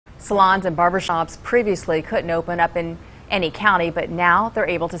Salons and barbershops previously couldn't open up in any county, but now they're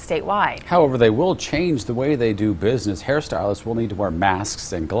able to statewide. However, they will change the way they do business. Hairstylists will need to wear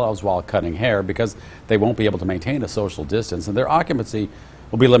masks and gloves while cutting hair because they won't be able to maintain a social distance, and their occupancy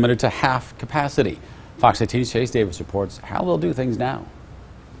will be limited to half capacity. Fox 18's Chase Davis reports how they'll do things now.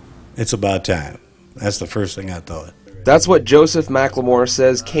 It's about time. That's the first thing I thought. That's what Joseph McLemore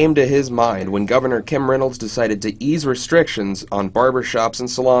says came to his mind when Governor Kim Reynolds decided to ease restrictions on barbershops and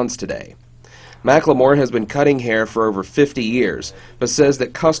salons today. McLemore has been cutting hair for over 50 years, but says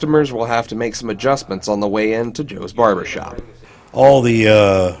that customers will have to make some adjustments on the way in to Joe's barbershop. All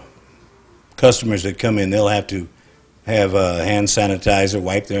the customers that come in, they'll have to have hand sanitizer,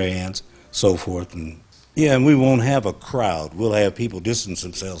 wipe their hands, so forth. And we won't have a crowd. We'll have people distance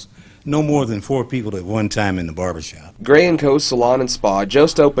themselves. No more than 4 people at one time in the barbershop. Gray & Co. Salon and Spa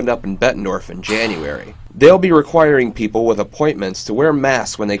just opened up in Bettendorf in January. They'll be requiring people with appointments to wear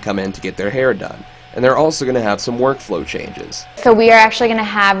masks when they come in to get their hair done. And they're also going to have some workflow changes. So we are actually going to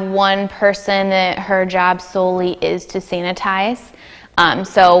have one person that her job solely is to sanitize.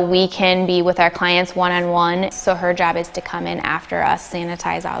 So we can be with our clients one-on-one. So her job is to come in after us,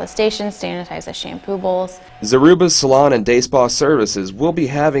 sanitize all the stations, sanitize the shampoo bowls. Zaruba's Salon and Day Spa Services will be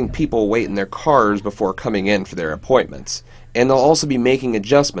having people wait in their cars before coming in for their appointments. And they'll also be making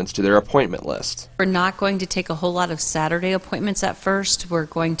adjustments to their appointment list. We're not going to take a whole lot of Saturday appointments at first. We're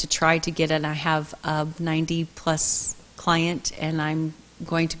going to try to get in. I have a 90-plus client, and I'm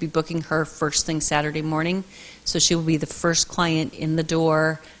going to be booking her first thing Saturday morning. So she will be the first client in the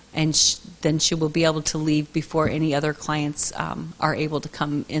door, and then she will be able to leave before any other clients are able to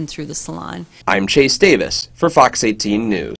come in through the salon. I'm Chase Davis for Fox 18 News.